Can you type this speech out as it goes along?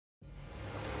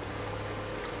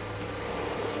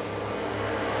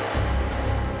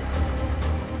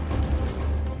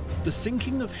The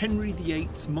sinking of Henry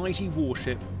VIII's mighty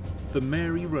warship, the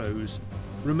Mary Rose,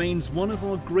 remains one of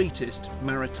our greatest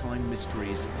maritime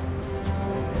mysteries.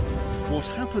 What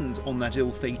happened on that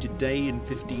ill-fated day in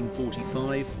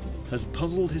 1545 has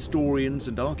puzzled historians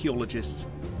and archaeologists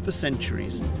for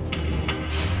centuries.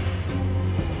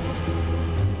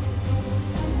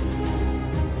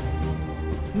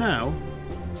 Now,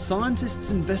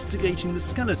 scientists investigating the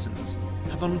skeletons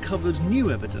have uncovered new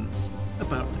evidence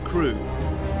about the crew.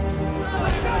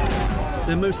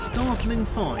 Their most startling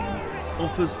find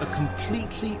offers a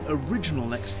completely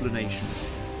original explanation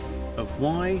of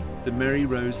why the Mary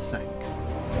Rose sank.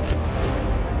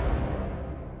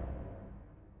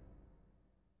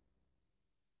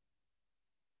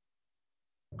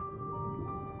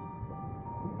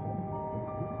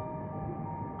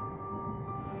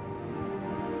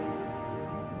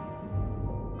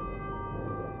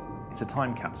 It's a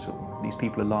time capsule. These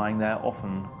people are lying there,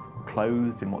 often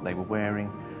clothed in what they were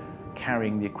wearing,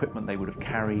 carrying the equipment they would have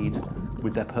carried,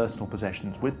 with their personal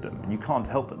possessions with them. And you can't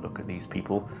help but look at these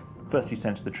people, firstly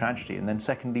sense the tragedy, and then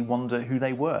secondly wonder who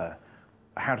they were.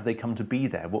 How did they come to be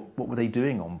there? What were they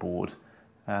doing on board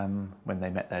when they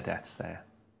met their deaths there?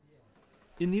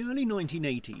 In the early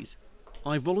 1980s,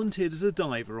 I volunteered as a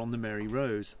diver on the Mary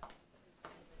Rose.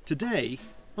 Today,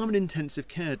 I'm an intensive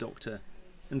care doctor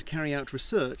and carry out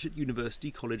research at University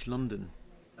College London.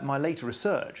 My later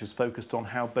research has focused on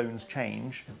how bones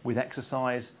change with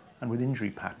exercise and with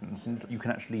injury patterns, and you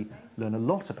can actually learn a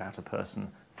lot about a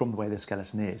person from the way their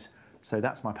skeleton is. So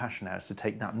that's my passion now, is to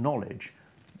take that knowledge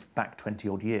back 20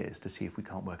 odd years to see if we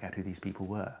can't work out who these people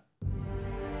were.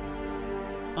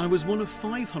 I was one of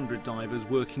 500 divers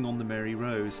working on the Mary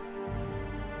Rose.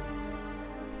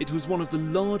 It was one of the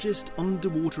largest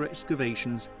underwater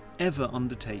excavations ever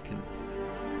undertaken.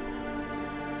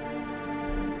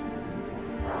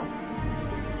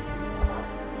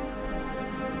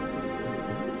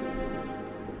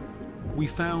 We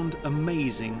found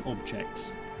amazing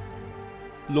objects.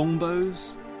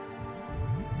 Longbows,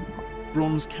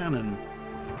 bronze cannon,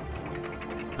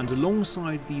 and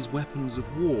alongside these weapons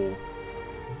of war,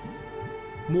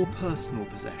 more personal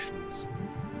possessions.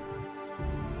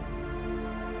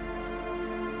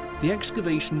 The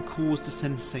excavation caused a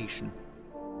sensation.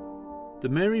 The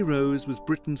Mary Rose was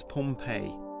Britain's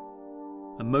Pompeii,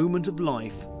 a moment of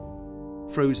life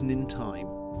frozen in time.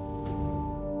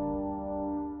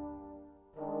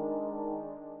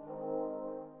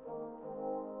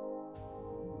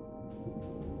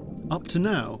 Up to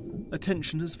now,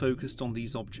 attention has focused on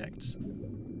these objects.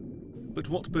 But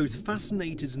what both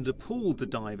fascinated and appalled the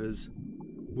divers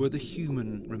were the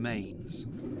human remains.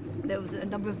 There was a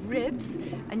number of ribs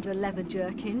and a leather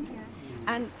jerkin,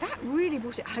 and that really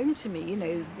brought it home to me. You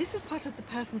know, this was part of the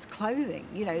person's clothing.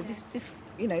 You know,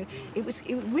 it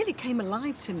really came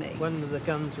alive to me. One of the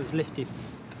guns was lifted.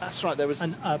 That's right, there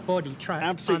was a body trapped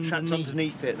absolutely trapped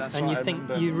underneath it. That's and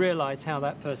right, you realise how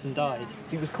that person died.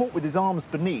 He was caught with his arms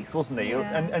beneath, wasn't he?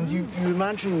 Yeah. And you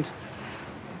imagined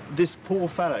this poor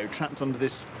fellow trapped under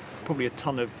this, probably a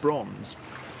ton of bronze,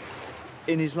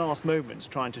 in his last moments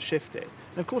trying to shift it.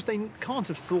 And of course they can't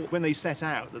have thought when they set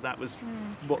out that that was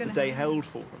what the day held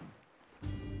for them.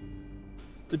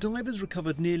 The divers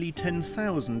recovered nearly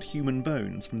 10,000 human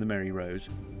bones from the Mary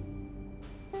Rose.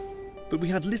 But we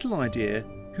had little idea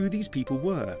who these people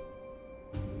were.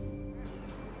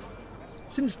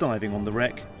 Since diving on the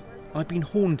wreck, I've been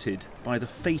haunted by the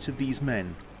fate of these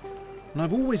men, and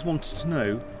I've always wanted to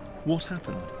know what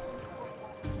happened.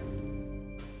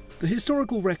 The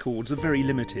historical records are very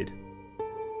limited.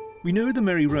 We know the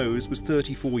Mary Rose was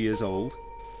 34 years old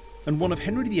and one of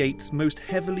Henry VIII's most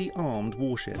heavily armed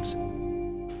warships.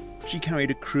 She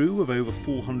carried a crew of over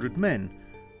 400 men,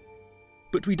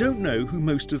 but we don't know who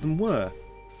most of them were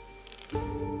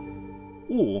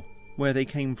or where they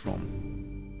came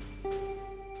from.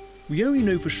 We only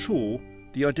know for sure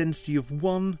the identity of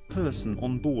one person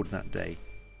on board that day,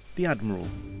 the Admiral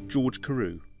George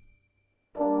Carew.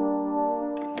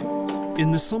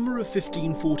 In the summer of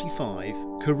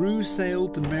 1545, Carew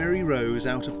sailed the Mary Rose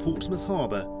out of Portsmouth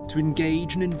Harbour to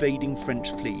engage an invading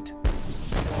French fleet.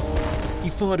 He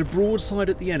fired a broadside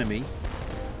at the enemy,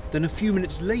 then a few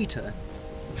minutes later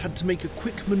had to make a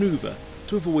quick manoeuvre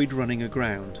to avoid running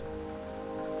aground.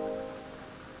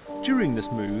 During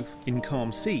this move, in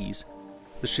calm seas,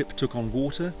 the ship took on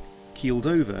water, keeled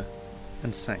over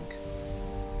and sank.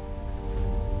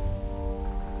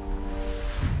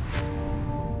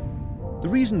 The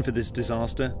reason for this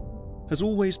disaster has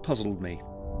always puzzled me.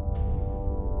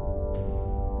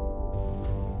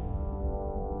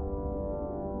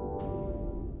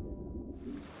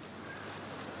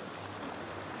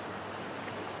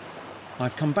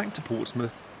 I've come back to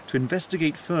Portsmouth to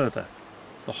investigate further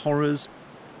the horrors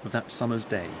of that summer's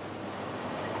day.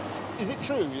 Is it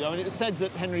true? I mean, it's said that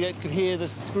Henry VIII could hear the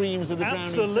screams of the drowning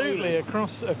Absolutely.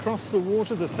 Across the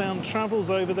water, the sound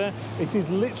travels over there. It is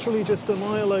literally just a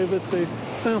mile over to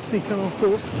Southsea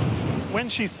Castle. When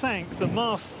she sank, the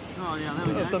masts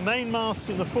of the main mast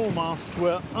and the foremast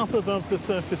were up above the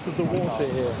surface of the water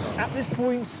here. At this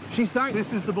point, she sank.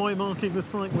 This is the buoy marking the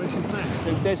site where she sank.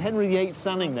 So there's Henry VIII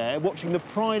standing there, watching the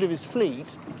pride of his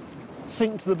fleet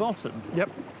sink to the bottom.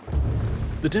 Yep.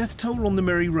 The death toll on the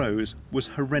Mary Rose was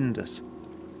horrendous.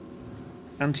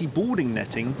 Anti-boarding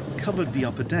netting covered the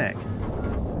upper deck.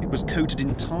 It was coated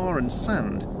in tar and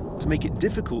sand to make it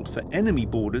difficult for enemy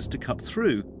boarders to cut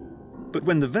through. But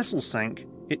when the vessel sank,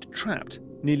 it trapped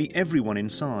nearly everyone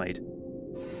inside.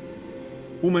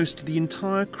 Almost the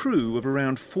entire crew of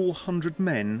around 400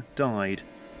 men died.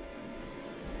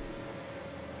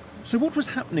 So what was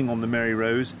happening on the Mary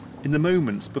Rose in the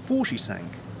moments before she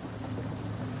sank?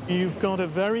 You've got a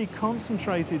very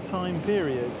concentrated time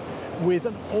period with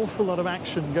an awful lot of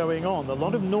action going on. A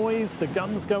lot of noise, the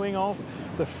guns going off,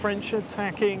 the French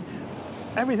attacking,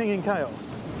 everything in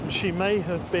chaos. She may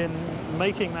have been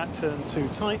making that turn too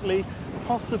tightly,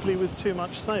 possibly with too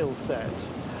much sail set.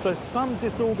 So some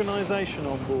disorganisation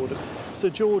on board. Sir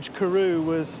George Carew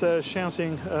was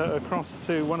shouting across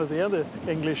to one of the other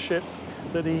English ships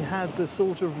that he had the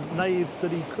sort of knaves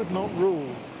that he could not rule.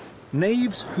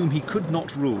 Knaves whom he could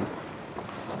not rule.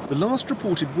 The last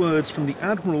reported words from the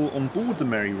Admiral on board the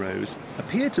Mary Rose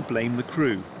appear to blame the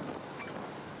crew.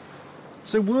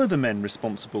 So were the men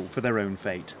responsible for their own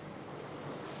fate?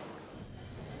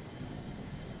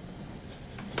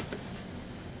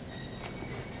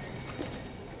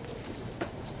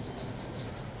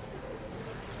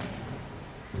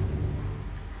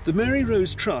 The Mary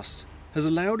Rose Trust has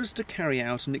allowed us to carry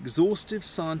out an exhaustive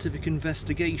scientific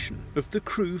investigation of the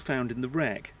crew found in the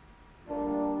wreck.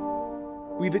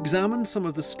 We've examined some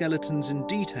of the skeletons in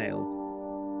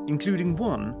detail, including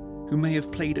one who may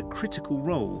have played a critical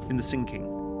role in the sinking.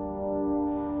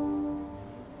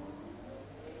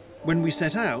 When we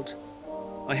set out,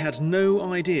 I had no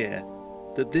idea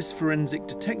that this forensic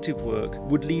detective work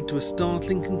would lead to a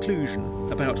startling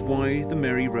conclusion about why the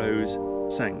Mary Rose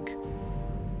sank.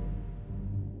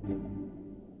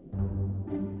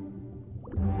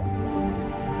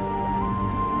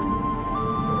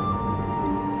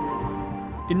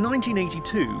 In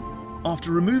 1982,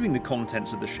 after removing the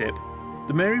contents of the ship,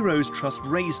 the Mary Rose Trust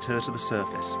raised her to the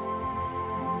surface.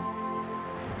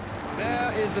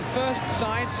 There is the first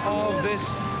sight of this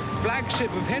flagship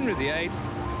of Henry VIII.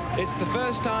 It's the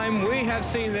first time we have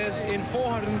seen this in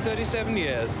 437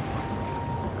 years.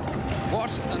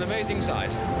 What an amazing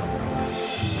sight.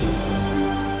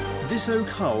 This oak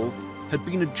hull had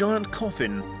been a giant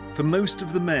coffin for most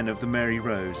of the men of the Mary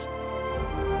Rose.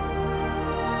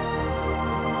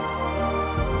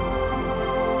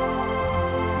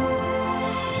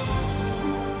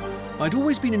 I'd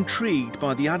always been intrigued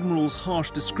by the Admiral's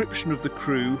harsh description of the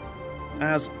crew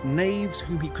as knaves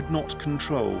whom he could not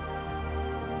control.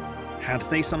 Had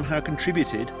they somehow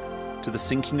contributed to the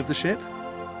sinking of the ship?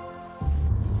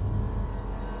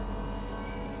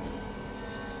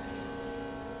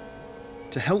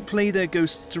 To help lay their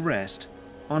ghosts to rest,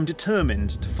 I'm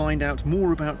determined to find out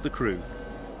more about the crew.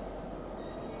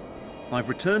 I've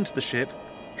returned to the ship,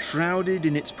 shrouded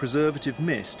in its preservative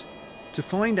mist, to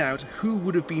find out who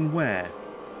would have been where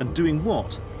and doing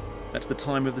what at the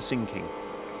time of the sinking.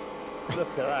 Look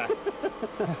at that.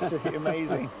 Absolutely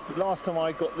amazing. Last time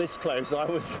I got this close, I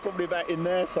was probably about in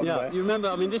there somewhere. Yeah, you remember,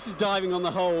 I mean, this is diving on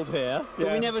the hold here,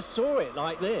 but we never saw it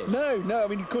like this. No, I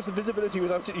mean, of course, the visibility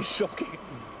was absolutely shocking.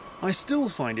 I still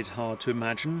find it hard to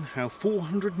imagine how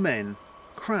 400 men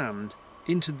crammed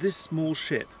into this small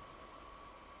ship.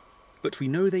 But we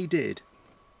know they did.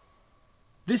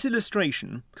 This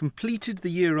illustration, completed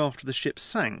the year after the ship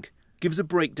sank, gives a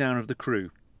breakdown of the crew.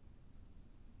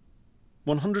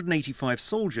 185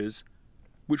 soldiers,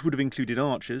 which would have included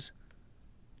archers,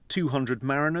 200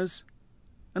 mariners,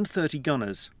 and 30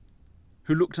 gunners,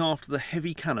 who looked after the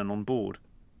heavy cannon on board.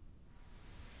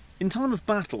 In time of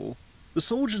battle, the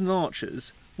soldiers and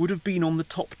archers would have been on the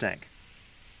top deck.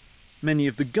 Many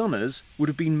of the gunners would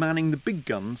have been manning the big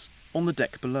guns on the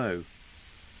deck below.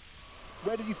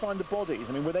 Where did you find the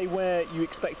bodies? I mean, were they where you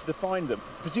expected to find them?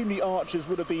 Presumably archers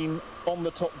would have been on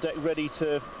the top deck ready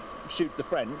to shoot the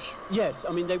French. Yes,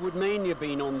 I mean, they would mainly have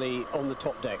been on the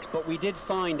top decks, but we did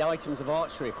find items of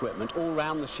archery equipment all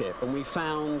around the ship, and we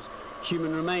found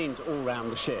human remains all around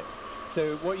the ship.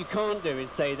 So what you can't do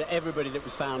is say that everybody that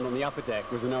was found on the upper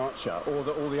deck was an archer, or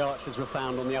that all the archers were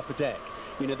found on the upper deck.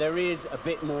 You know, there is a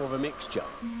bit more of a mixture.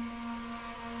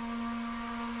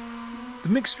 The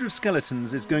mixture of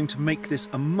skeletons is going to make this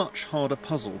a much harder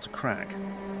puzzle to crack.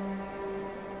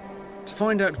 To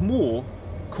find out more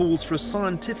calls for a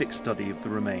scientific study of the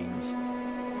remains.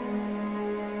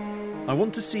 I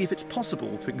want to see if it's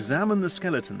possible to examine the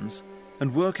skeletons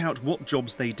and work out what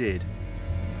jobs they did.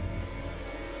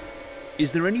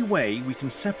 Is there any way we can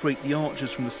separate the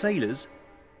archers from the sailors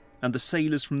and the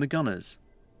sailors from the gunners?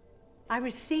 I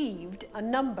received a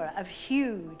number of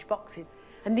huge boxes,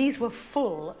 and these were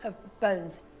full of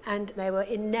bones, and they were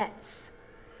in nets,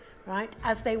 right,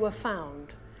 as they were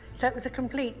found. So it was a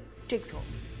complete jigsaw.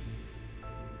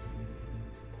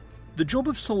 The job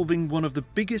of solving one of the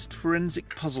biggest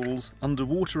forensic puzzles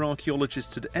underwater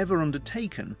archaeologists had ever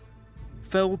undertaken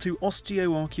fell to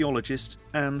osteoarchaeologist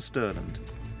Anne Sterland.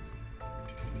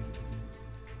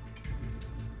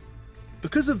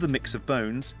 Because of the mix of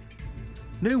bones,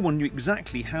 no one knew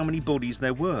exactly how many bodies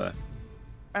there were.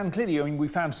 And clearly, I mean, we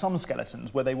found some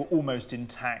skeletons where they were almost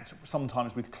intact,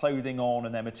 sometimes with clothing on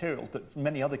and their materials, but in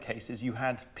many other cases you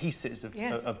had pieces of,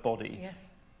 Yes. of body. Yes,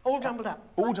 all jumbled up.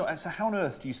 So how on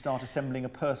earth do you start assembling a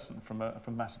person from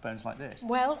massive bones like this?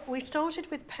 Well, we started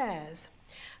with pairs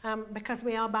because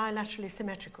we are bilaterally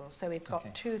symmetrical. So we've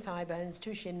got two thigh bones,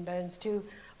 two shin bones, two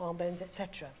arm bones,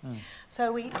 etc.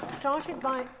 So we started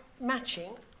by matching,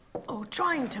 or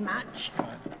trying to match,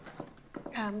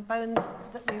 bones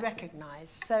that we recognise.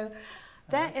 So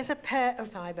there is a pair of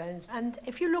thigh bones, and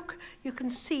if you look, you can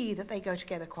see that they go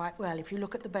together quite well. If you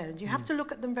look at the bones, you have to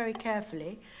look at them very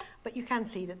carefully, but you can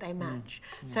see that they match.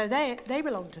 So they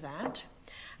belong to that.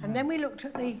 And then we looked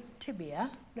at the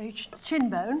tibia, the shin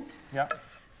bone. Yeah.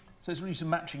 So it's really some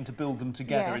matching to build them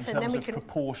together Yes, in and terms then of we can-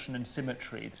 proportion and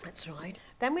symmetry. That's right.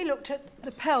 Then we looked at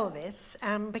the pelvis,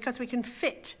 because we can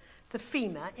fit the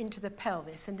femur into the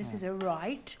pelvis, and this is a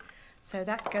right. So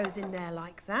that goes in there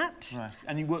like that. Right.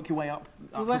 And you work your way up We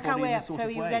the work our body way in up, this sort so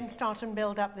of you way. then start and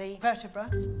build up the vertebra.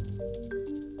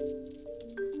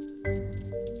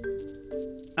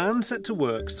 Anne set to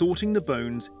work sorting the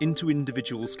bones into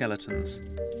individual skeletons.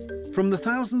 From the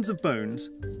thousands of bones,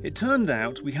 it turned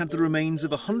out we had the remains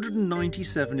of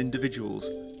 197 individuals.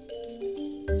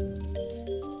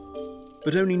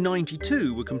 But only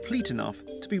 92 were complete enough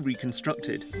to be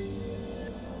reconstructed.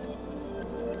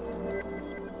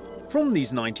 From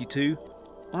these 92,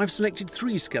 I've selected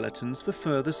 3 skeletons for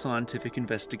further scientific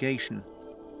investigation.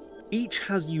 Each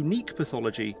has unique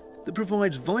pathology that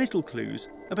provides vital clues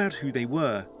about who they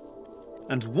were.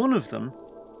 And one of them,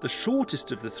 the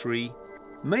shortest of the 3,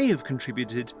 may have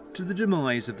contributed to the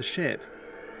demise of the ship.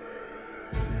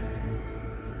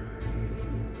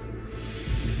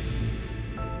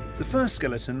 The first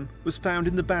skeleton was found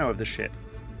in the bow of the ship,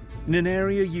 in an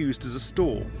area used as a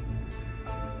store.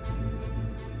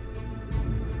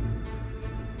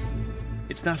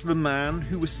 It's that of a man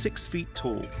who was 6 feet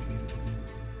tall.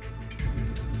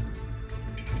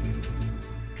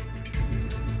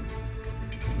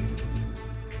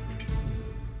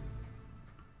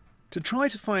 To try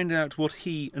to find out what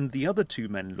he and the other 2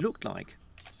 men looked like,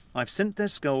 I've sent their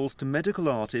skulls to medical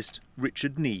artist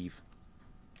Richard Neve.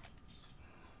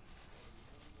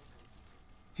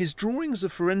 His drawings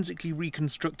of forensically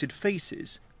reconstructed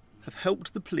faces have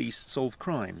helped the police solve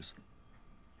crimes.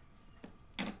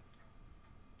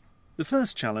 The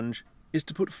first challenge is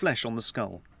to put flesh on the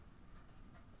skull.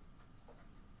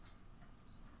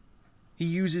 He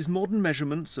uses modern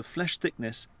measurements of flesh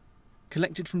thickness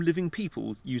collected from living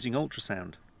people using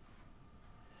ultrasound.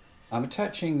 I'm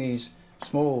attaching these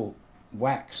small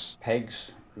wax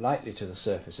pegs lightly to the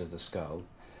surface of the skull,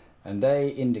 and they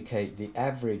indicate the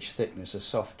average thickness of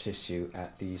soft tissue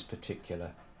at these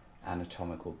particular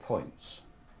anatomical points.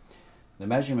 The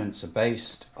measurements are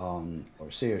based on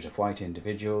a series of white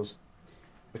individuals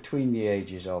between the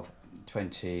ages of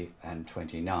 20 and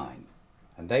 29,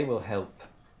 and they will help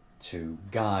to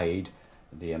guide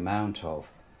the amount of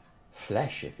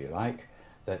flesh, if you like,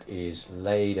 that is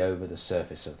laid over the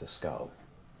surface of the skull.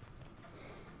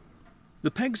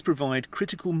 The pegs provide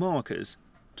critical markers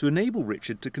to enable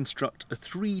Richard to construct a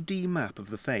 3D map of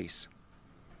the face.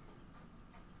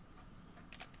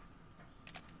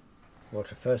 What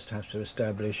I first have to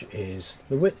establish is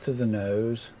the width of the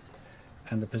nose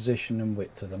and the position and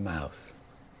width of the mouth.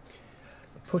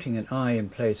 Putting an eye in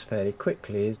place fairly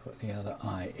quickly, put the other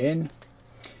eye in.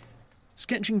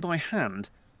 Sketching by hand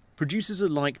produces a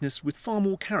likeness with far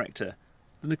more character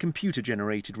than a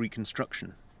computer-generated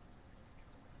reconstruction.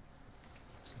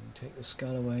 So you take the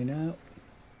skull away now.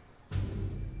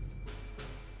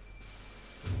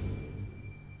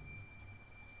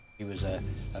 He was a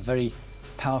very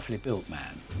powerfully built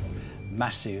man,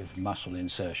 massive muscle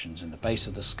insertions in the base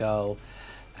of the skull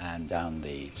and down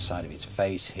the side of his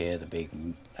face here, the big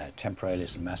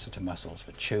temporalis and masseter muscles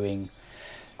for chewing.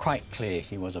 Quite clear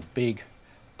he was a big,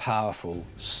 powerful,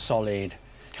 solid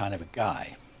kind of a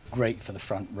guy. Great for the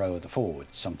front row of the forward,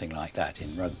 something like that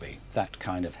in rugby. That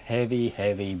kind of heavy,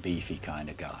 beefy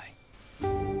kind of guy.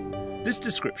 This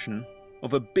description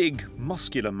of a big,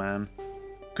 muscular man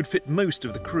could fit most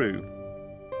of the crew.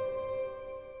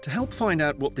 To help find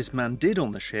out what this man did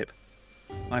on the ship,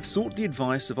 I've sought the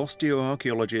advice of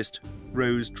osteoarchaeologist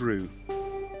Rose Drew.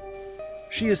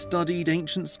 She has studied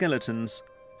ancient skeletons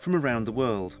from around the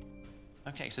world.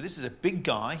 OK, so this is a big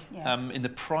guy, yes, in the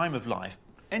prime of life.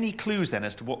 Any clues then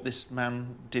as to what this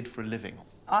man did for a living?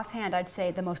 Offhand, I'd say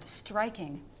the most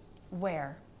striking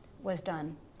wear was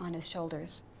done on his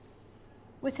shoulders.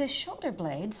 With his shoulder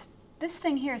blades, this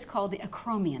thing here is called the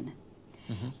acromion.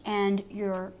 And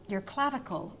your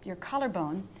clavicle, your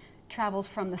collarbone, travels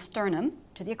from the sternum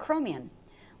to the acromion.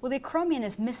 Well, the acromion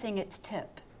is missing its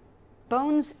tip.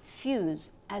 Bones fuse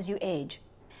as you age,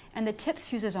 and the tip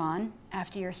fuses on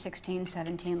after you're 16,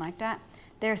 17, like that.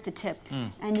 There's the tip,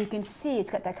 and you can see it's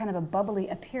got that kind of a bubbly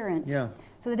appearance,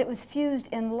 so that it was fused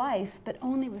in life, but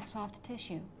only with soft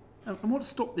tissue. And what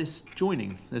stopped this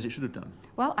joining, as it should have done?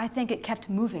 Well, I think it kept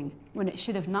moving when it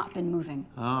should have not been moving.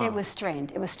 It was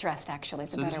strained. It was stressed, actually.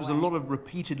 So this was a lot of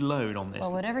repeated load on this?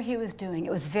 Well, whatever he was doing,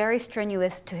 it was very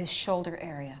strenuous to his shoulder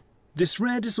area. This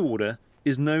rare disorder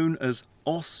is known as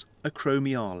os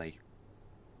acromiale.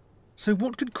 So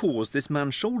what could cause this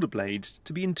man's shoulder blades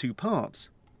to be in two parts?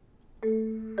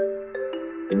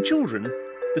 In children,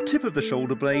 the tip of the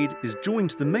shoulder blade is joined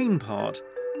to the main part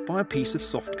by a piece of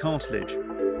soft cartilage.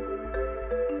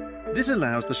 This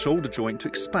allows the shoulder joint to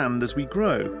expand as we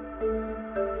grow.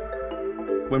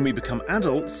 When we become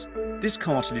adults, this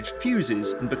cartilage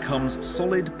fuses and becomes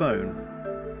solid bone.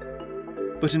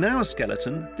 But in our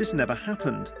skeleton, this never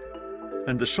happened,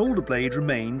 and the shoulder blade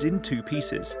remained in two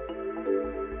pieces.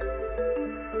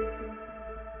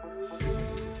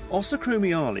 Os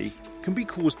acromiale can be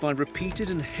caused by repeated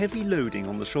and heavy loading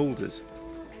on the shoulders,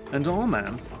 and our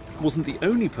man wasn't the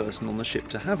only person on the ship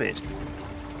to have it.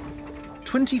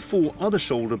 24 other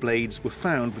shoulder blades were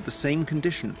found with the same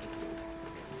condition.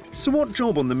 So what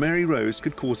job on the Mary Rose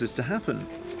could cause this to happen?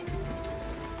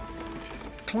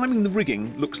 Climbing the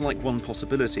rigging looks like one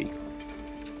possibility.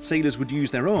 Sailors would use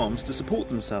their arms to support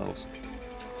themselves.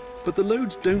 But the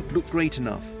loads don't look great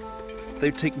enough.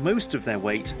 They'd take most of their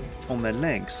weight on their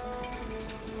legs.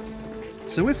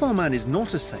 So if our man is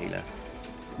not a sailor,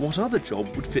 what other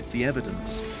job would fit the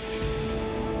evidence?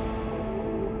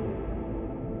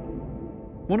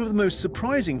 One of the most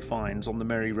surprising finds on the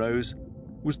Mary Rose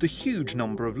was the huge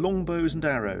number of longbows and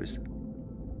arrows.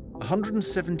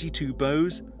 172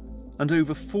 bows and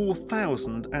over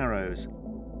 4,000 arrows.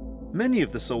 Many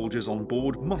of the soldiers on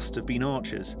board must have been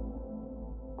archers.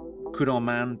 Could our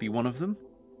man be one of them?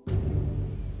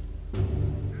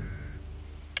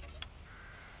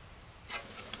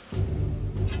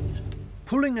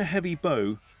 Pulling a heavy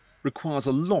bow requires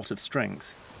a lot of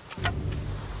strength.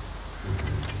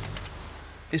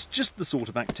 It's just the sort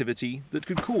of activity that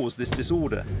could cause this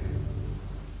disorder.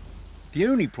 The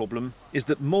only problem is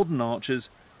that modern archers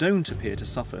don't appear to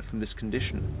suffer from this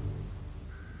condition.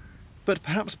 But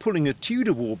perhaps pulling a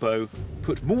Tudor war bow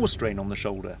put more strain on the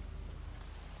shoulder.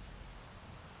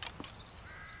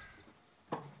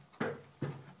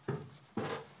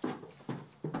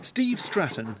 Steve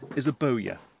Stratton is a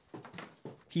bowyer.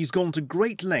 He's gone to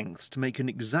great lengths to make an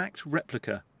exact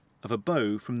replica of a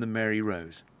bow from the Mary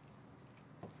Rose.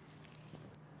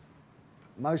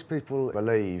 Most people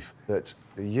believe that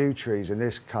the yew trees in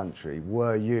this country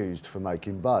were used for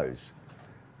making bows.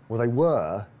 Well, they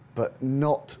were, but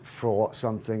not for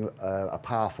something, a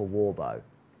powerful war bow.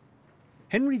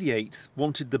 Henry VIII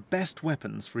wanted the best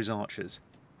weapons for his archers,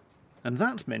 and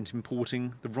that meant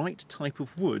importing the right type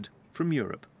of wood from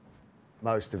Europe.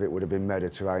 Most of it would have been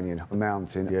Mediterranean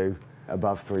mountain yew,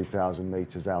 above 3,000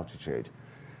 metres altitude.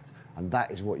 And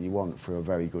that is what you want for a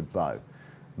very good bow.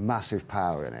 Massive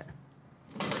power in it.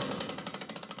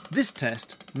 This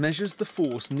test measures the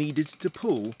force needed to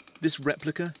pull this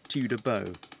replica Tudor bow.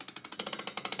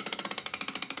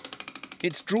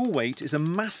 Its draw weight is a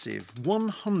massive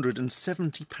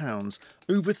 170 pounds,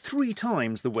 over 3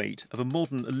 times the weight of a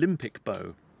modern Olympic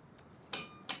bow.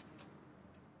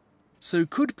 So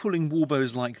could pulling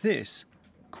warbows like this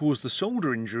cause the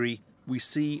shoulder injury we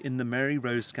see in the Mary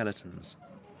Rose skeletons?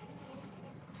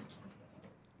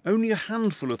 Only a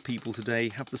handful of people today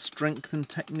have the strength and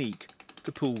technique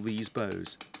to pull these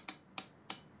bows.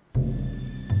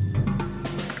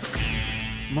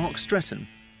 Mark Stretton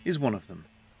is one of them.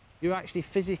 You're actually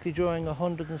physically drawing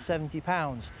 170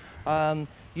 pounds.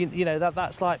 You know,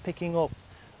 that's like picking up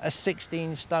a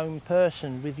 16-stone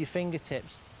person with your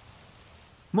fingertips.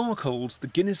 Mark holds the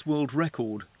Guinness World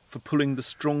Record for pulling the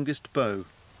strongest bow.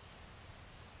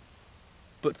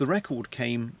 But the record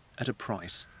came at a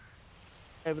price.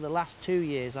 Over the last 2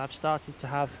 years, I've started to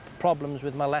have problems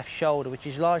with my left shoulder, which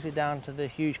is largely down to the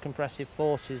huge compressive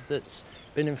forces that's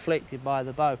been inflicted by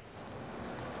the bow.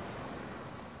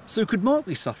 So could Mark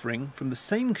be suffering from the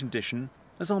same condition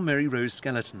as our Mary Rose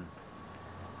skeleton?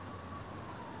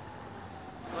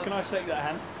 Can I shake that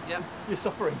hand? Yeah. You're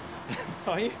suffering,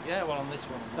 are you? Yeah, well, on this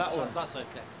one. That's okay.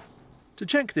 To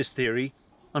check this theory,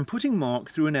 I'm putting Mark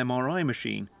through an MRI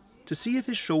machine to see if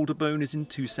his shoulder bone is in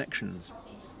 2 sections.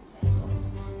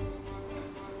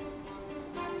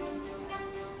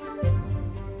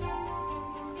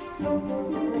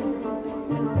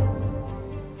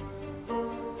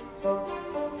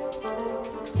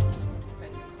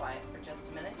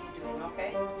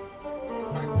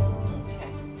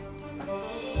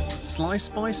 Slice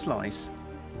by slice,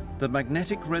 the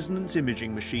magnetic resonance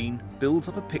imaging machine builds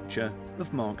up a picture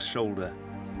of Mark's shoulder.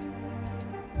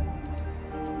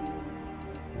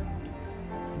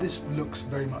 This looks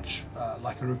very much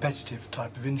like a repetitive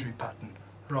type of injury pattern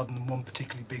rather than one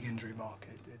particularly big injury mark.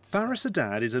 Vice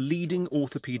Admiral is a leading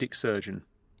orthopaedic surgeon.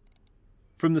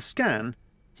 From the scan,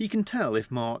 he can tell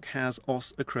if Mark has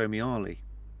os acromiale.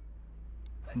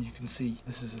 And you can see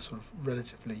this is a sort of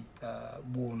relatively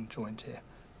worn joint here.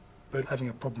 But having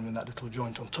a problem in that little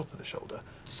joint on top of the shoulder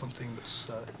is something that's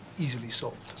easily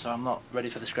solved. So I'm not ready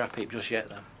for the scrap heap just yet,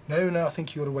 then? No, I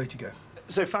think you've got a way to go.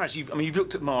 So Faris, you've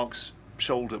looked at Mark's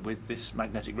shoulder with this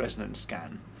magnetic resonance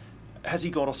scan. Has he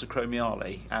got os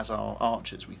acromiale, as our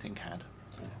archers, we think, had?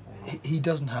 He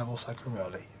doesn't have os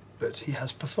acromiale, but he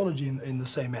has pathology in the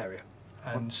same area.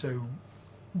 And so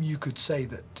you could say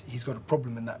that he's got a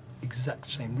problem in that exact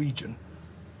same region,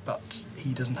 but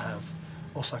he doesn't have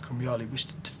os acromiale, which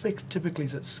typically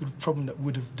is a sort of problem that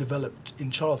would have developed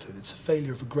in childhood. It's a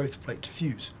failure of a growth plate to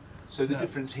fuse. So the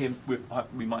difference here,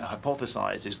 we might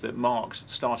hypothesise, is that Mark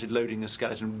started loading the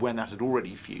skeleton when that had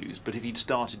already fused, but if he'd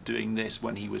started doing this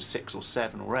when he was 6 or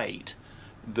 7 or 8,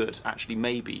 that actually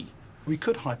maybe... We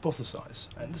could hypothesise,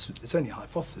 and it's only a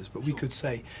hypothesis, but we could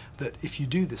say that if you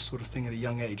do this sort of thing at a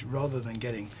young age, rather than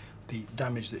getting the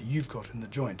damage that you've got in the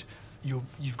joint,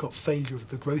 you've got failure of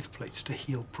the growth plates to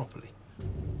heal properly.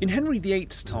 In Henry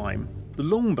VIII's time, the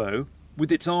longbow,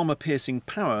 with its armour-piercing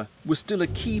power, was still a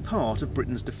key part of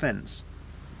Britain's defence.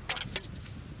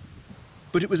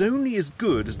 But it was only as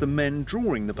good as the men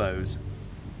drawing the bows.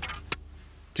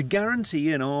 To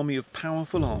guarantee an army of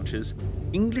powerful archers,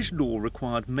 English law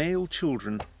required male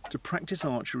children to practice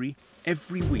archery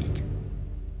every week.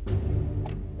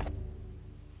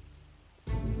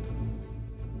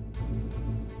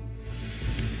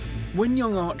 When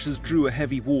young archers drew a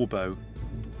heavy warbow,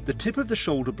 the tip of the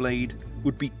shoulder blade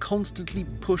would be constantly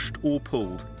pushed or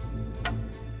pulled.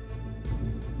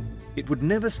 It would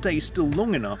never stay still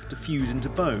long enough to fuse into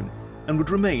bone and would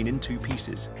remain in 2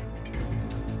 pieces.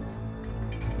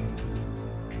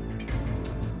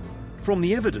 From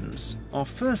the evidence, our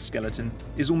first skeleton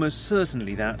is almost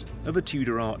certainly that of a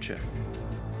Tudor archer.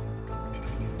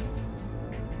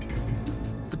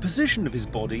 The position of his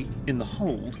body in the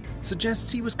hold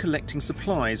suggests he was collecting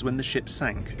supplies when the ship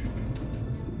sank.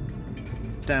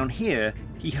 Down here,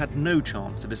 he had no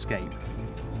chance of escape.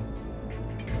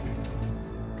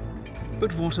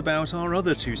 But what about our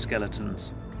other 2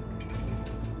 skeletons?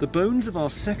 The bones of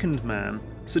our second man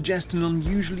suggest an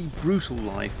unusually brutal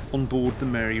life on board the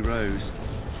Mary Rose,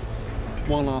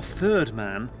 while our third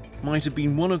man might have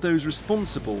been one of those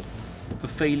responsible for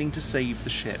failing to save the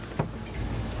ship.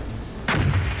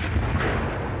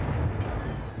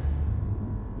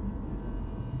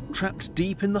 Trapped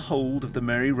deep in the hold of the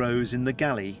Mary Rose in the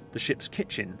galley, the ship's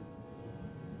kitchen,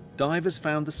 divers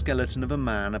found the skeleton of a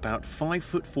man about 5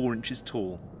 foot 4 inches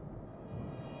tall.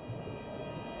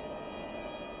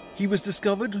 He was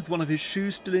discovered with one of his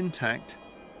shoes still intact,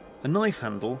 a knife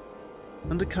handle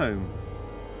and a comb.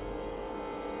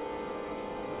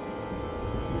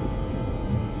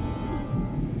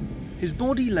 His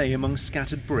body lay among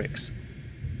scattered bricks,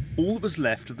 all that was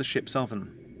left of the ship's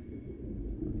oven.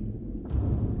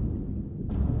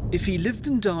 If he lived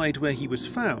and died where he was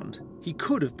found, he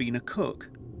could have been a cook.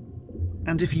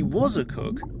 And if he was a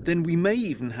cook, then we may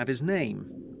even have his name.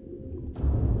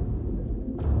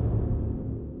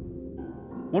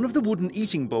 One of the wooden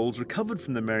eating bowls recovered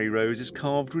from the Mary Rose is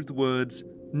carved with the words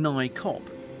 "Nye Cop,"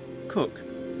 cook.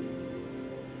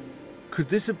 Could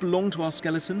this have belonged to our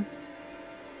skeleton?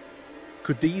 Could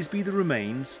Could these be the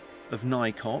remains of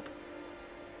Nikop?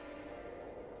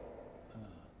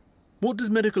 What does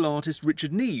medical artist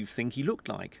Richard Neve think he looked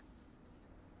like?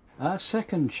 Our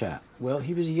second chap, well,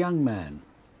 he was a young man,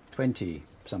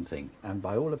 20-something, and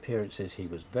by all appearances he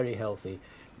was very healthy,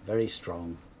 very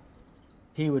strong.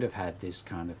 He would have had this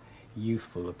kind of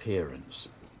youthful appearance,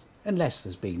 unless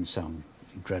there's been some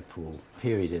dreadful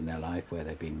period in their life where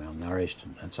they've been malnourished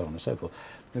and so on and so forth.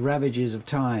 The ravages of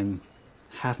time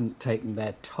haven't taken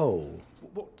their toll.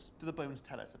 What do the bones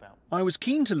tell us about? I was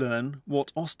keen to learn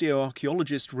what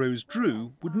osteoarchaeologist Rose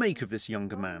Drew would make of this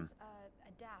younger man.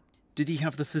 Did he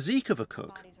have the physique of a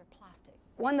cook?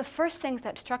 One of the first things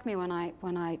that struck me when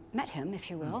I met him, if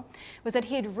you will, was that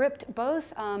he had ripped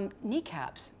both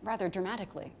kneecaps rather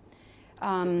dramatically,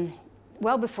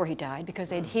 well before he died, because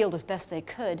they'd healed as best they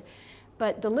could.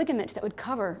 But the ligaments that would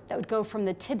go from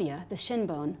the tibia, the shin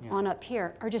bone, on up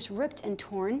here, are just ripped and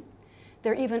torn.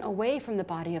 They're even away from the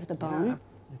body of the bone.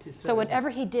 Yeah, so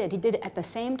whatever he did it at the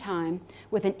same time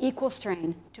with an equal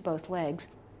strain to both legs.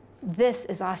 This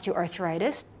is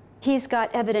osteoarthritis. He's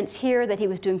got evidence here that he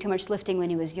was doing too much lifting when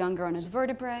he was younger on his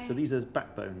vertebrae. So these are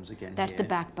backbones again. That's the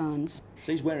backbones.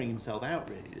 So he's wearing himself out,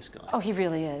 really, this guy. Oh, he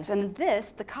really is. And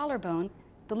this, the collarbone,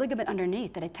 the ligament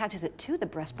underneath that attaches it to the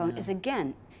breastbone is,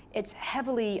 again, it's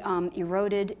heavily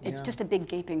eroded. It's just a big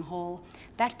gaping hole.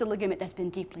 That's the ligament that's been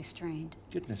deeply strained.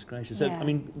 Goodness gracious. So, I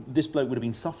mean, this bloke would have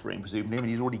been suffering, presumably. I mean,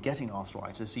 he's already getting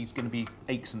arthritis. He's going to be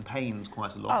aches and pains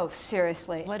quite a lot. Oh,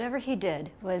 seriously. Whatever he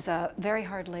did was very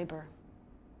hard labor.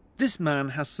 This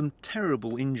man has some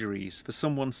terrible injuries for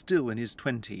someone still in his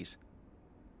 20s.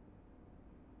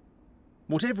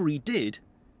 Whatever he did,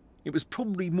 it was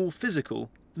probably more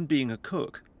physical than being a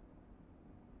cook.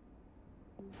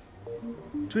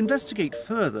 To investigate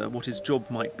further what his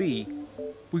job might be,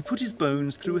 we put his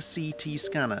bones through a CT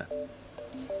scanner.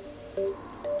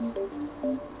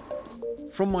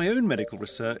 From my own medical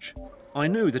research, I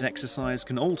know that exercise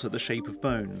can alter the shape of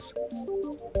bones.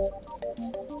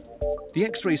 The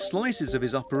X-ray slices of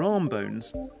his upper arm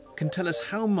bones can tell us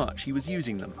how much he was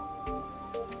using them.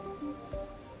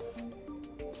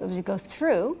 So as you go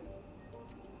through,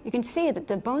 you can see that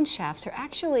the bone shafts are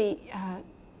actually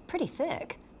pretty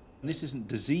thick. And this isn't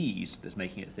disease that's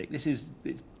making it thick.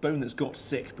 It's bone that's got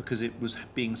thick because it was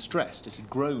being stressed. It had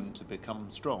grown to become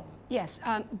strong. Yes,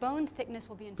 bone thickness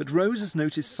will be... But Rose has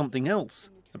noticed something else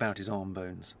about his arm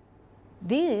bones.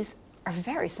 These are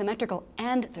very symmetrical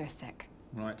and they're thick.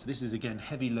 Right, so this is again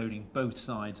heavy loading both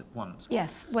sides at once.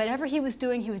 Yes, whatever he was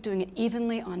doing it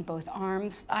evenly on both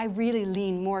arms. I really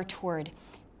lean more toward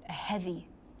heavy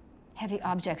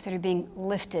objects that are being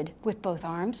lifted with both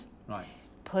arms. Right.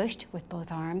 Pushed with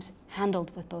both arms,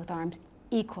 handled with both arms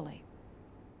equally.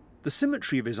 The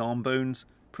symmetry of his arm bones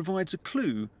provides a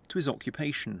clue to his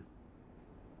occupation.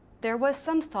 There was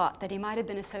some thought that he might have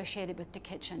been associated with the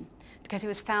kitchen because he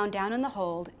was found down in the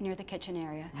hold near the kitchen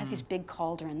area, has these big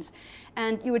cauldrons.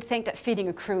 And you would think that feeding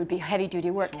a crew would be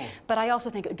heavy-duty work, but I also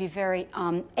think it would be very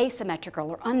asymmetrical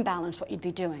or unbalanced what you'd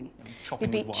be doing.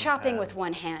 You'd be chopping with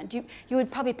one hand. You would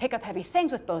probably pick up heavy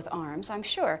things with both arms, I'm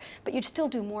sure, but you'd still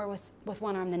do more with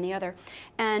one arm than the other.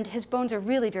 And his bones are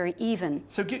really very even.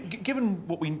 So given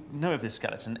what we know of this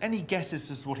skeleton, any guesses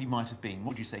as to what he might have been?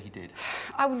 What would you say he did?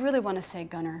 I would really want to say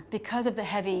gunner because of the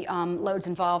heavy loads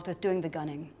involved with doing the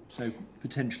gunning. So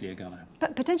potentially a gunner?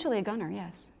 But potentially a gunner,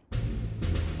 yes.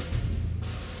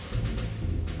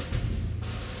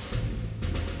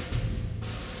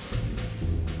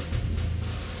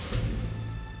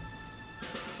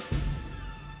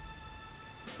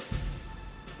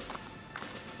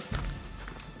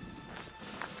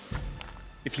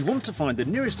 If you want to find the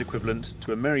nearest equivalent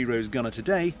to a Mary Rose gunner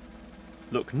today,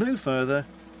 look no further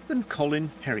than Colin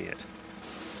Heriot.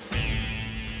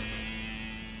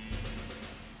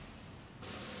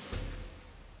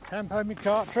 Tempo me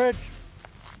cartridge.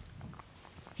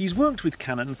 He's worked with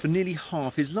cannon for nearly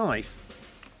half his life.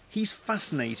 He's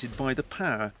fascinated by the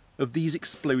power of these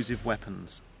explosive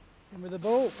weapons. In with the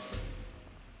ball.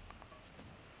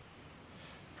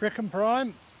 Prick and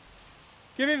prime.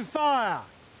 Give him fire.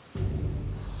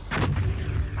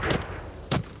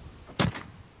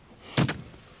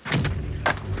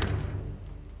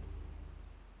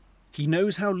 He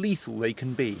knows how lethal they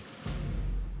can be.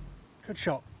 Good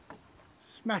shot.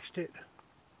 Smashed it.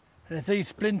 And if these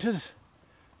splinters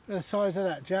are the size of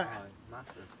that, Jack,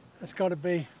 that's got to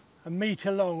be a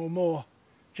metre long or more,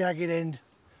 jagged end.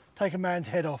 Take a man's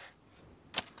head off.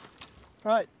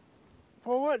 Right,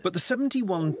 forward. But the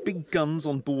 71 big guns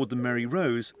on board the Mary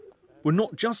Rose were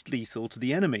not just lethal to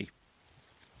the enemy.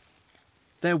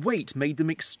 Their weight made them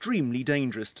extremely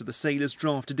dangerous to the sailors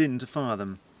drafted in to fire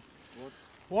them.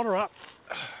 Water up.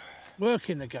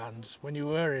 Working the guns when you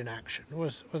were in action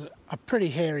was a pretty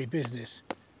hairy business.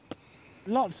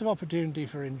 Lots of opportunity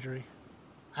for injury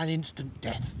and instant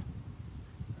death.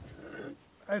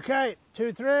 Okay,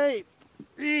 2, 3,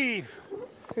 heave.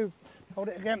 2, hold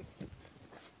it again.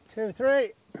 2,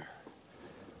 3.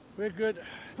 We're good.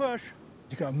 Push.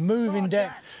 You've got a moving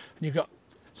deck, and you've got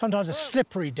sometimes a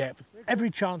slippery deck. Every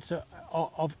chance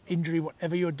of injury,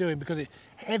 whatever you're doing, because it's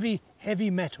heavy, heavy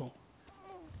metal.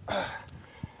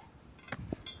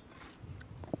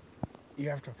 You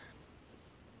have to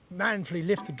manfully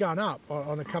lift the gun up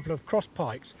on a couple of cross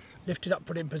pikes, lift it up,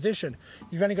 put it in position.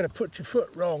 You've only got to put your foot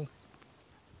wrong,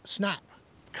 snap.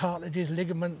 Cartilages,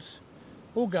 ligaments,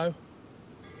 all go.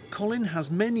 Colin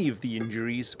has many of the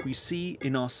injuries we see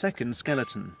in our second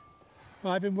skeleton.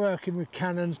 Well, I've been working with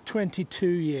cannons 22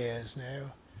 years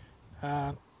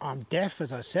now. I'm deaf,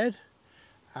 as I said,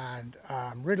 and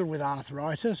I'm riddled with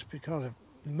arthritis because of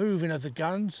the moving of the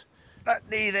guns. That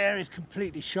knee there is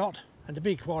completely shot. And to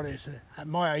be quite honest, at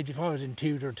my age, if I was in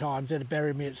Tudor times, they'd have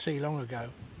buried me at sea long ago.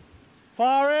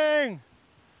 Firing!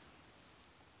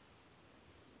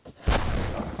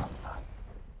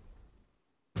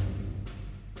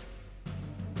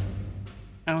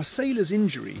 Our sailor's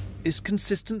injury is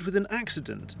consistent with an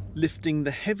accident lifting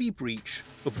the heavy breech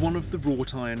of one of the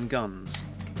wrought iron guns.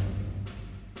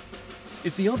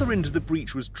 If the other end of the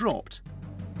breech was dropped,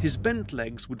 his bent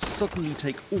legs would suddenly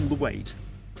take all the weight.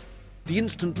 The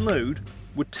instant load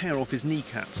would tear off his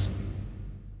kneecaps.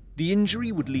 The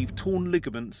injury would leave torn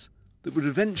ligaments that would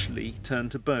eventually turn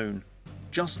to bone,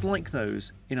 just like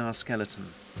those in our skeleton.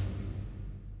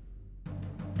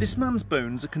 This man's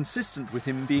bones are consistent with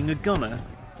him being a gunner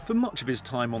for much of his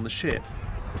time on the ship.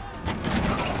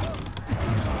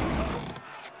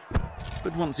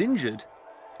 But once injured,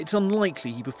 it's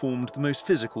unlikely he performed the most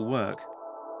physical work.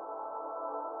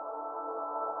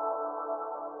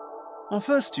 Our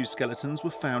first 2 skeletons were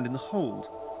found in the hold.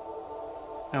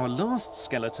 Our last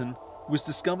skeleton was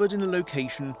discovered in a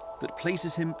location that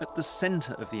places him at the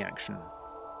centre of the action.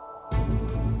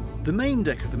 The main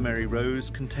deck of the Mary Rose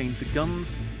contained the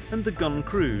guns and the gun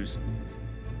crews.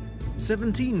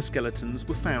 17 skeletons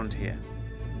were found here.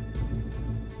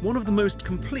 One of the most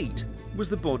complete was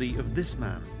the body of this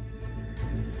man.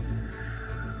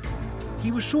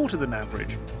 He was shorter than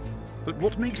average, but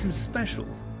what makes him special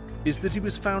is that he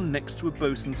was found next to a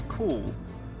bosun's call,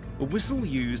 a whistle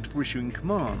used for issuing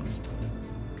commands.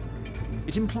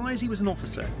 It implies he was an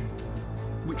officer,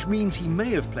 which means he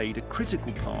may have played a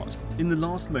critical part in the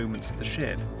last moments of the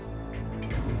ship.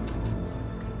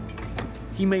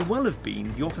 He may well have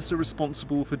been the officer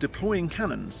responsible for deploying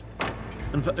cannons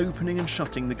and for opening and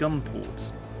shutting the gun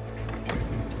ports.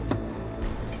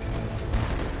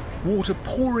 Water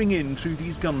pouring in through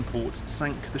these gun ports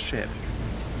sank the ship.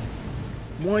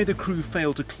 Why the crew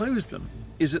failed to close them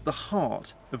is at the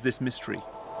heart of this mystery.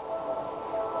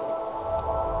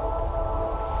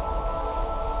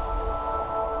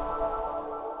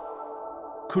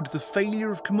 Could the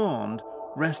failure of command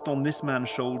rest on this man's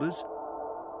shoulders?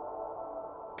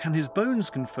 Can his bones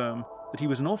confirm that he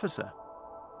was an officer?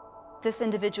 This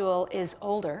individual is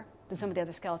older than some of the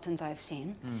other skeletons I've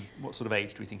seen. What sort of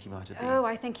age do we think he might have been? Oh,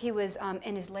 I think he was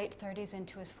in his late 30s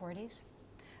into his 40s.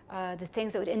 The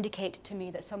things that would indicate to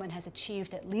me that someone has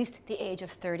achieved at least the age of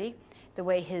 30, the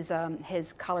way his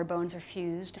collarbones are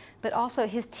fused, but also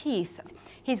his teeth.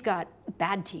 He's got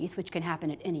bad teeth, which can happen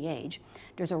at any age.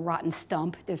 There's a rotten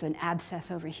stump, there's an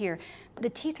abscess over here. The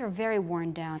teeth are very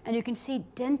worn down, and you can see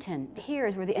dentin. Here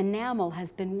is where the enamel has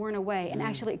been worn away and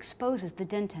actually exposes the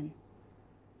dentin.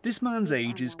 This man's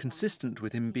age is consistent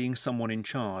with him being someone in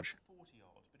charge.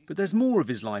 But there's more of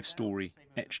his life story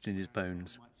etched in his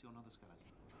bones.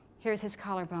 Here's his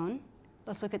collarbone.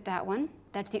 Let's look at that one.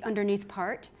 That's the underneath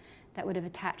part that would have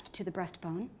attached to the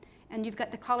breastbone. And you've got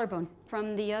the collarbone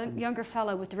from the younger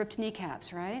fellow with the ripped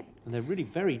kneecaps, right? And they're really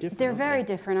very different. They're very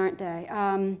different, aren't they?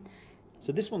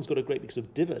 So this one's got a great big sort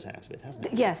of divot out of it, hasn't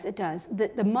it? Yes, it does.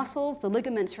 The muscles, the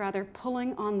ligaments rather,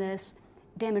 pulling on this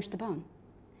damaged the bone.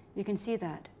 You can see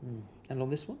that. And on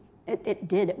this one? It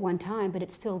did at one time, but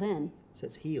it's filled in. So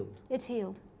it's healed? It's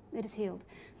healed. It is healed.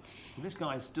 So this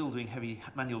guy's still doing heavy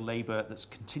manual labour that's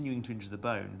continuing to injure the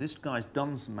bone. This guy's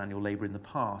done some manual labour in the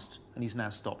past, and he's now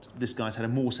stopped. This guy's had a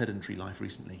more sedentary life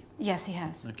recently. Yes, he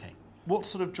has. Okay. What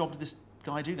sort of job did this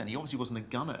guy do then? He obviously wasn't a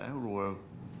gunner or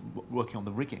working on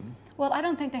the rigging. Well, I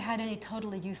don't think they had any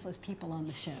totally useless people on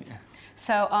the ship. Yeah.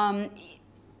 So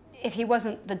if he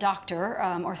wasn't the doctor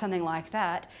or something like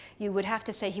that, you would have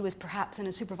to say he was perhaps in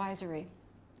a supervisory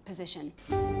position.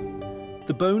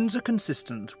 The bones are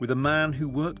consistent with a man who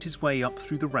worked his way up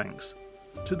through the ranks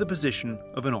to the position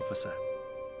of an officer.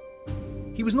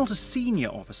 He was not a senior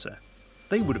officer.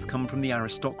 They would have come from the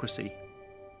aristocracy.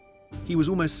 He was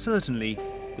almost certainly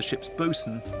the ship's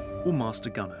boatswain or master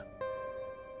gunner.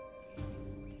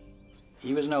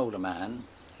 He was an older man,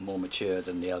 more mature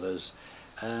than the others,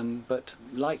 but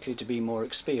likely to be more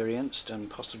experienced and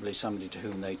possibly somebody to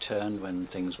whom they turned when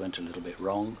things went a little bit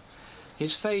wrong.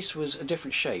 His face was a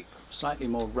different shape, slightly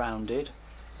more rounded,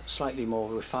 slightly more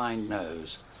refined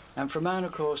nose. And for a man,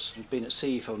 of course, who'd been at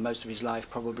sea for most of his life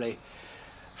probably,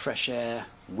 fresh air,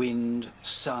 wind,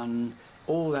 sun,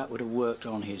 all that would have worked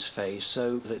on his face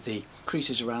so that the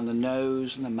creases around the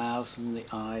nose and the mouth and the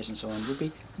eyes and so on would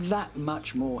be that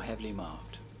much more heavily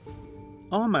marked.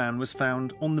 Our man was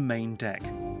found on the main deck.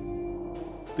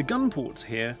 The gun ports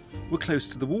here were close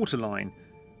to the waterline,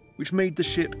 which made the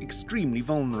ship extremely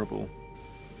vulnerable.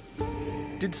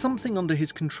 Did something under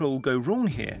his control go wrong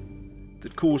here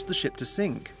that caused the ship to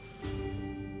sink?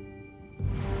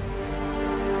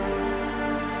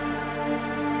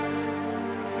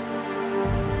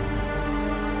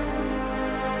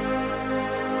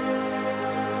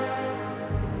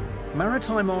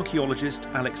 Maritime archaeologist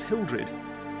Alex Hildred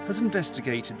has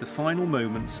investigated the final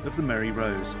moments of the Mary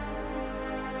Rose.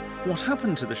 What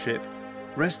happened to the ship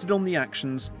rested on the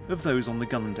actions of those on the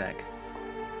gun deck.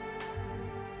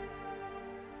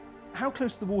 How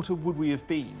close to the water would we have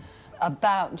been?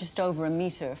 About just over a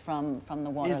metre from the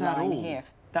water line here.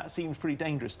 That seems pretty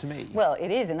dangerous to me. Well, it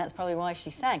is, and that's probably why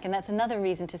she sank. And that's another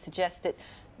reason to suggest that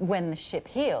when the ship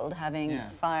heeled, having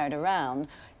fired around,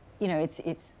 you know,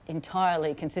 it's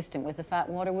entirely consistent with the fact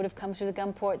water would have come through the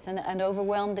gun ports and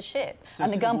overwhelmed the ship. So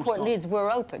and the gun port lids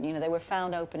were open, you know, they were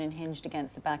found open and hinged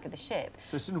against the back of the ship.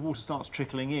 So as soon as water starts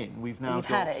trickling in, we've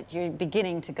had it. You're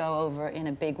beginning to go over in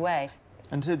a big way.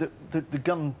 And so the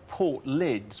gun port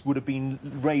lids would have been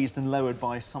raised and lowered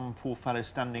by some poor fellow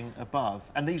standing above.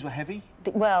 And these were heavy?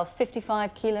 Well,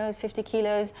 55 kilos, 50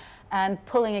 kilos, and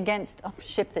pulling against a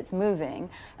ship that's moving.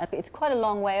 It's quite a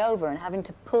long way over, and having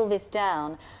to pull this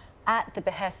down at the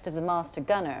behest of the master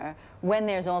gunner when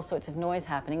there's all sorts of noise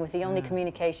happening, with the only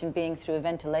communication being through a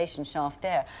ventilation shaft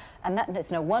there. And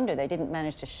it's no wonder they didn't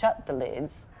manage to shut the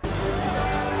lids.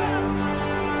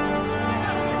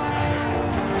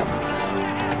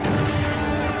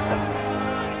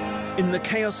 In the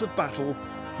chaos of battle,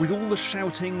 with all the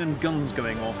shouting and guns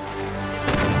going off,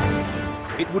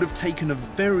 it would have taken a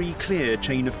very clear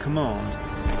chain of command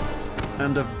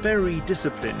and a very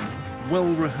disciplined,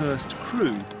 well-rehearsed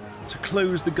crew to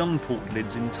close the gun port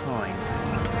lids in time.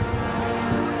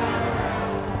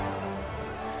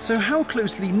 So how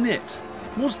closely knit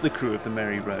was the crew of the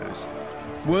Mary Rose?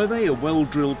 Were they a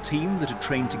well-drilled team that had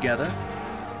trained together?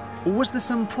 Or was there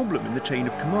some problem in the chain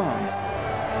of command?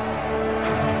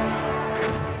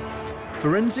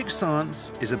 Forensic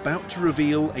science is about to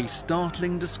reveal a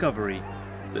startling discovery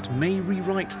that may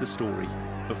rewrite the story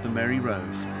of the Mary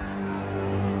Rose.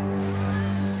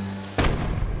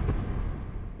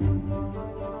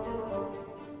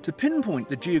 To pinpoint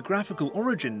the geographical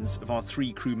origins of our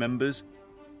 3 crew members,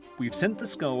 we've sent the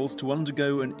skulls to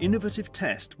undergo an innovative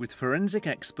test with forensic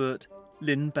expert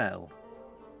Lynn Bell.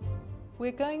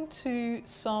 We're going to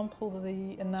sample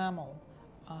the enamel.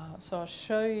 So I'll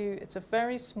show you, it's a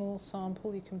very small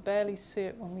sample, you can barely see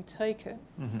it when we take it.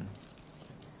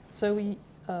 So we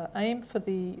aim for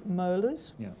the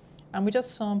molars, and we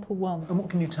just sample one. And what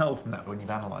can you tell from that when you've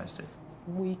analysed it?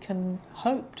 We can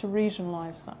hope to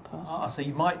regionalise that person. So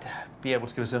you might be able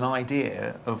to give us an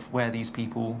idea of where these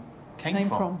people came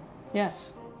from.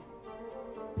 Yes.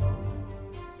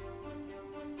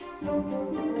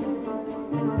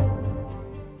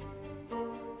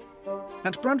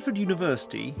 At Bradford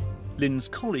University, Lynn's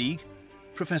colleague,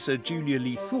 Professor Julia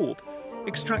Lee Thorpe,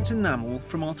 extracts enamel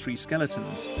from our 3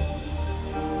 skeletons.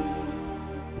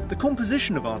 The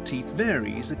composition of our teeth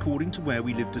varies according to where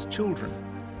we lived as children.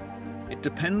 It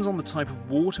depends on the type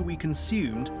of water we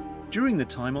consumed during the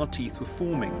time our teeth were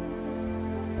forming.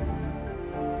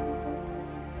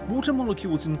 Water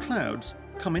molecules in clouds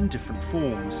come in different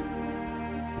forms.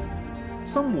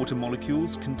 Some water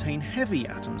molecules contain heavy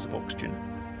atoms of oxygen,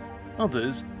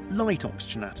 others light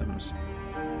oxygen atoms.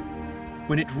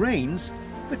 When it rains,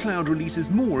 the cloud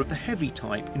releases more of the heavy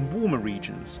type in warmer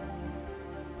regions.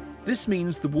 This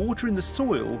means the water in the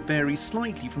soil varies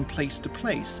slightly from place to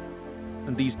place,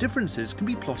 and these differences can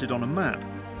be plotted on a map.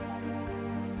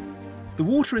 The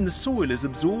water in the soil is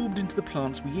absorbed into the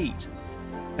plants we eat,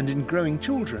 and in growing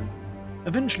children,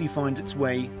 eventually finds its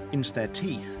way into their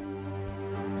teeth.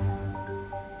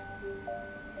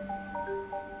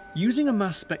 Using a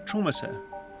mass spectrometer,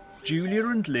 Julia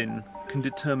and Lynn can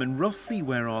determine roughly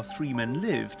where our 3 men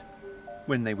lived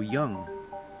when they were young.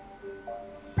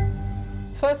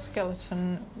 first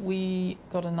skeleton, we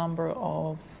got a number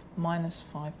of minus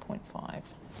 5.5.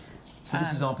 So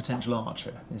this is our potential archer,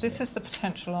 isn't it? This is the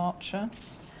potential archer.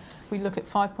 If we look at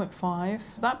 5.5,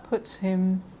 that puts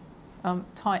him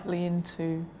tightly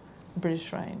into the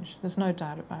British range. There's no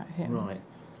doubt about him. Right.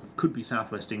 Could be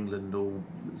southwest England or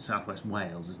southwest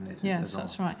Wales, isn't it? Yes,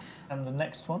 that's right. And the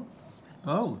next one?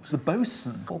 Oh, the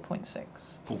bosun.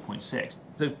 4.6. 4.6.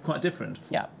 So quite different.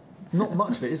 Yeah. Not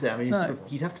much of it, is there? I mean, No. sort of,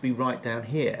 you'd have to be right down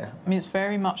here. I mean, it's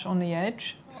very much on the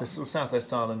edge. So sort of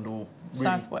southwest Ireland or really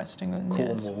Southwest England,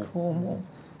 Cornwall. yes, Cornwall.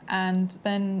 And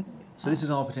then... So this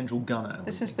is our potential gunner.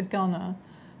 This is the gunner.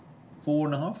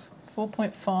 4.5?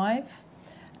 4.5.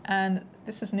 And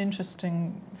this is an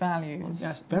interesting value. Well,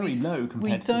 that's very low compared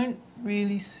we to... don't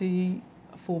really see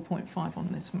a 4.5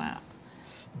 on this map.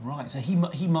 Right, so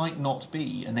he might not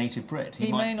be a native Brit.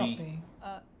 He may not be.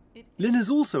 Lynn has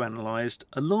also analysed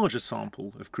a larger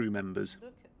sample of crew members.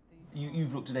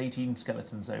 You've looked at 18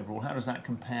 skeletons overall. How does that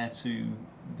compare to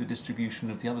the distribution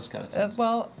of the other skeletons?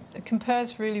 Well, it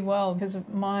compares really well because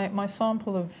of my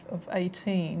sample of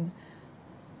 18,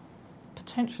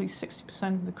 potentially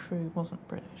 60% of the crew wasn't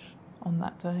British on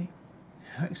that day.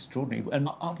 How extraordinary. And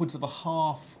upwards of a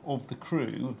half of the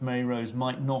crew of Mary Rose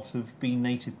might not have been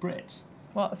native Brits.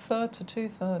 Well, a third to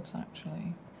two-thirds,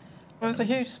 actually. It was a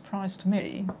huge surprise to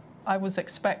me. I was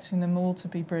expecting them all to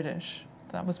be British.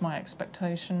 That was my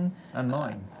expectation. And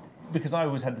mine. Because I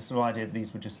always had the sort of idea that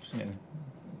these were just, you know,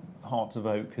 hearts of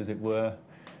oak, as it were,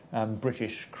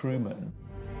 British crewmen.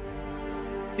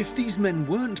 If these men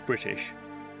weren't British,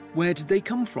 where did they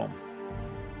come from?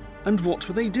 And what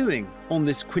were they doing on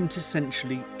this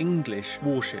quintessentially English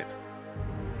warship?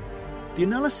 The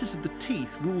analysis of the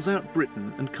teeth rules out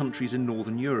Britain and countries in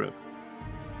Northern Europe.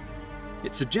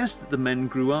 It suggests that the men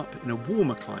grew up in a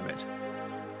warmer climate,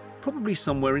 probably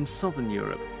somewhere in southern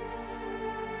Europe.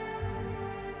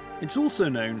 It's also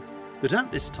known that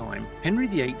at this time, Henry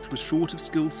VIII was short of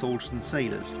skilled soldiers and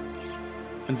sailors,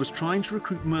 and was trying to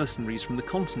recruit mercenaries from the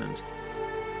continent.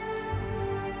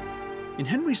 In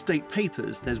Henry's state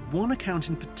papers, there's one account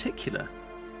in particular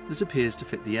that appears to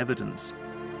fit the evidence.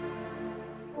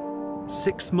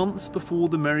 6 months before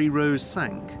the Mary Rose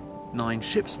sank, 9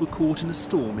 ships were caught in a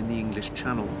storm in the English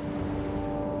Channel.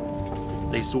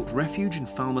 They sought refuge in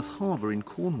Falmouth Harbour in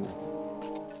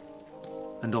Cornwall.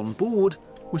 And on board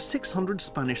were 600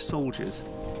 Spanish soldiers.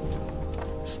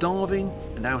 Starving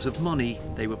and out of money,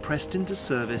 they were pressed into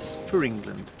service for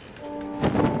England.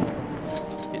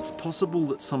 It's possible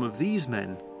that some of these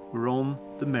men were on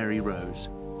the Mary Rose.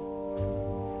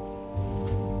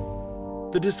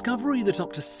 The discovery that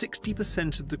up to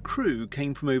 60% of the crew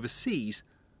came from overseas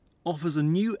offers a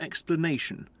new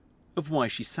explanation of why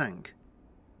she sank.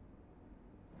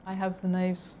 I have the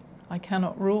names I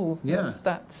cannot rule. Yeah. There was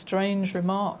that strange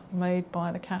remark made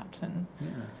by the captain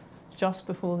just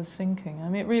before the sinking. I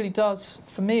mean, it really does,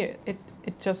 for me, it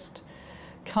just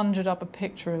conjured up a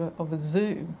picture of a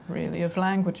zoo, really, of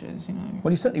languages, you know.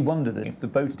 Well, you certainly wonder that if the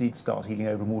boat did start heeling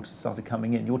over and water started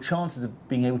coming in, your chances of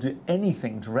being able to do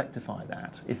anything to rectify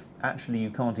that, if actually you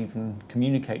can't even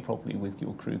communicate properly with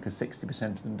your crew, because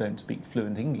 60% of them don't speak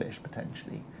fluent English,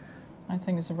 potentially. I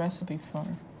think it's a recipe for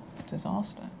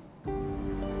disaster.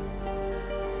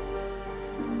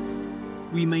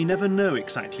 We may never know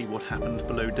exactly what happened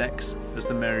below decks as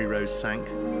the Mary Rose sank,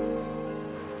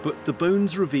 but the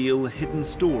bones reveal a hidden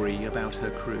story about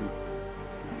her crew.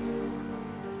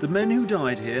 The men who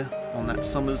died here on that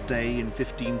summer's day in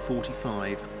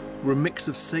 1545 were a mix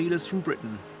of sailors from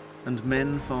Britain and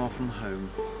men far from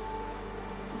home.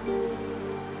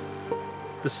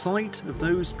 The sight of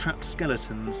those trapped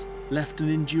skeletons left an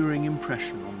enduring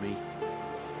impression on me.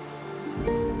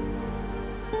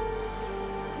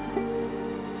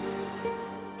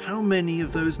 How many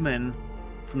of those men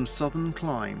from southern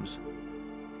climes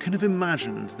can have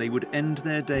imagined they would end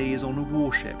their days on a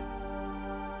warship,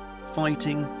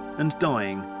 fighting and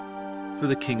dying for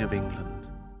the King of England?